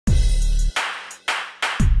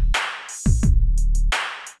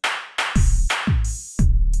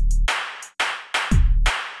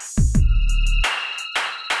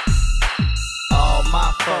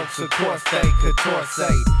of course they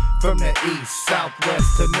Catorce. From the east,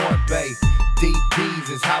 southwest to north bay,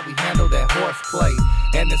 DPs is how we handle that horseplay.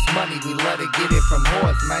 And this money, we let it get it from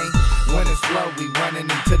whores, man. When it's low, we running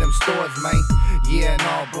into them stores, man. Yeah, in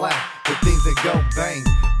all black, with things that go bang.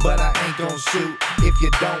 But I ain't gon' shoot if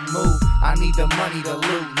you don't move. I need the money to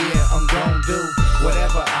loot, yeah, I'm gon' do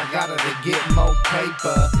whatever I gotta to get more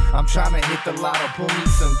paper. I'm tryna hit the lotto, pull me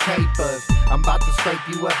some capers. I'm about to scrape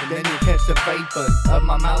you up and then you catch the vapors of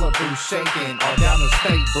my Malibu shaking all down the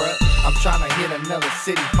state, bruh. I'm tryna hit another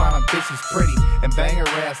city, find a bitch who's pretty and bang her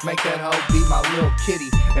ass, make that hoe be my little kitty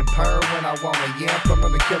and purr when I want her. Yeah, I'm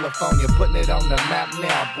from the California, putting it on the map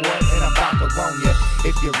now, boy, and I'm about to want ya.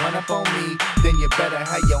 If you run up on me, then you better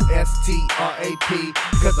have your STRAP,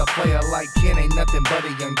 cause a player like Ken ain't nothing but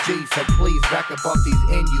a young G. So please back up off these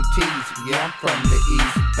NUTs. Yeah, I'm from the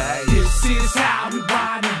East Bay. This is how we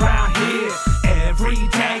ride around here, every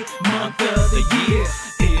day, month of the year.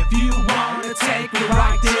 If you wanna take me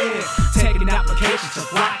right there, taking applications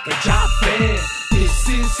just like a job fair. This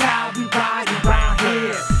is how we ride around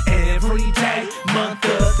here, every day, month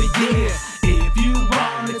of the year. If you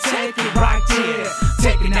wanna take it right there,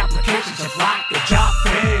 taking applications just like a job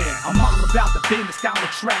fair. I'm all about the business, got the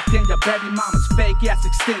track and your baby mama's fake ass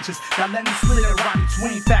extensions. Now let me split it right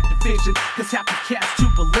between fact and fiction, cause half the cats too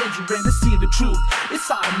belligerent to see the truth. It's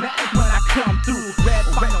automatic when I come through. Red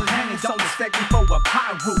vinyl hanging, don't mistake me for a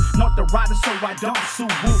pyro. Not the rider, so I don't sue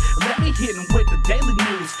woo. Let me hit him with the daily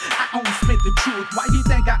news. I only spit the truth. Why you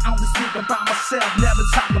think I only speak about myself, never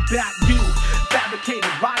talk about you? Fabricated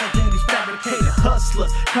rider, then these fabricated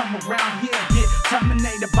hustlers come around here and get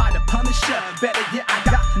terminated by the Punisher. Better yet, I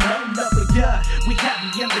got no love for ya. We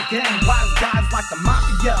heavy in the game, wise guys like the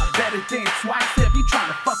mafia. Better think twice if you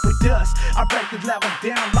tryna fuck with us. I break the level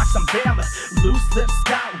down like some Bama. Loose lips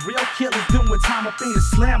got real killers doing time up in the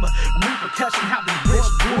slammer. Repercussion, how the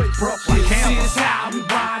rich boys broke like hammer. This is how we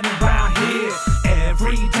ride around here,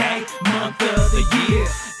 every day, month of the year.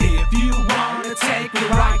 If you wanna take me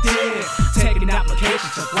right there, taking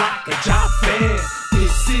applications just like a job fair.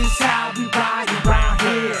 This is how we ride around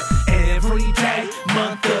here, every day,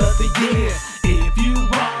 month of the year. If you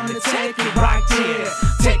wanna take it right there,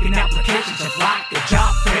 taking applications just like a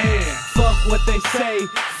job fair. Fuck what they say,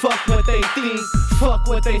 fuck what they think, fuck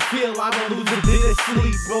what they feel. I don't lose a bit of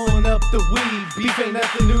sleep, rolling up the weed. Beef ain't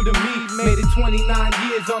nothing new to me. Made it 29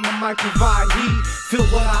 years on the mic, provide heat. Feel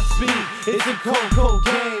what I speak, it's a cold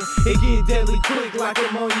game. It get deadly quick like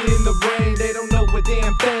ammonia in the rain. They don't know a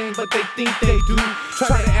damn thing, but they think they do.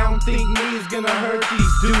 Try to out-think me is gonna hurt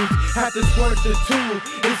these dudes. Have to squirt the tool,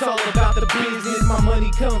 it's all about the business. My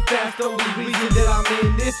money come fast, the only reason that I'm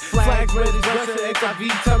in this. Flags red as Russia,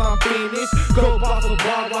 XIV till I'm finished. Go off a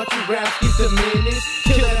bar, watch your raps get diminished.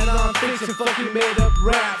 Kill that non-fiction, fucking made up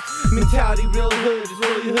raps. Mentality real hood, it's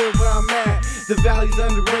really hood where I'm at. The valley's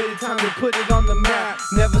underrated, time to put it on the map.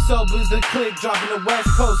 Never sober's the click, dropping the West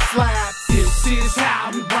Coast slaps. This is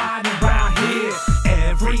how we ride around here,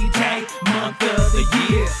 every day, month of the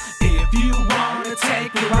year. If you wanna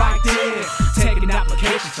take me right there, taking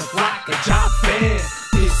applications just like a job fair.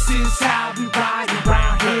 This is how we ride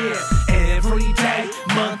around here, every day,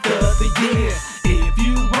 month of the year. If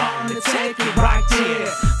you wanna take it right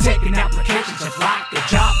there, taking applications just like a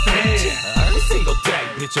job fair. Every single day,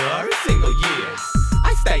 bitch, every single year.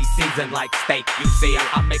 I stay seasoned like steak, you see.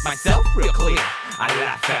 I make myself real clear. I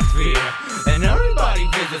laugh at fear, and everybody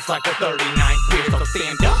visits like a 39th pier. So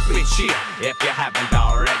stand up and cheer if you haven't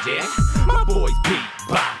already. My boys beat,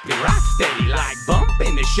 bop, it rock steady like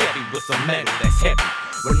bumping the Chevy with some metal that's heavy.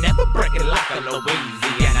 We'll never break it like a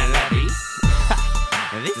Louisiana levy.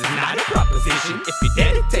 This is not a proposition. If you're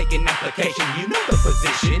dead to take an application, you know the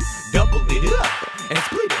position. Double it up and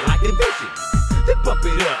split it like division. Then bump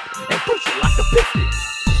it up and push it like a piston.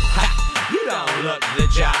 Ha! You don't look the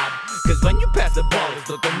job, cause when you pass the ball, it's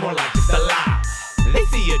looking more like just a lie. They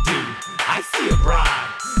see a dude, I see a bride.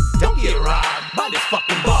 Don't get robbed by this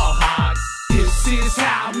fucking ball hog. This is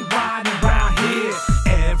how we ride around here,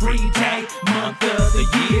 every day, month of the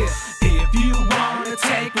year. If you wanna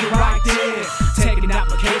take me right there, taking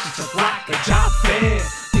applications just like a job fair.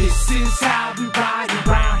 This is how we ride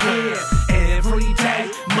around here, every day,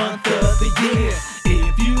 month of the year.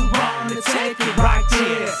 If you wanna take it right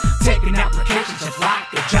there, taking applications just like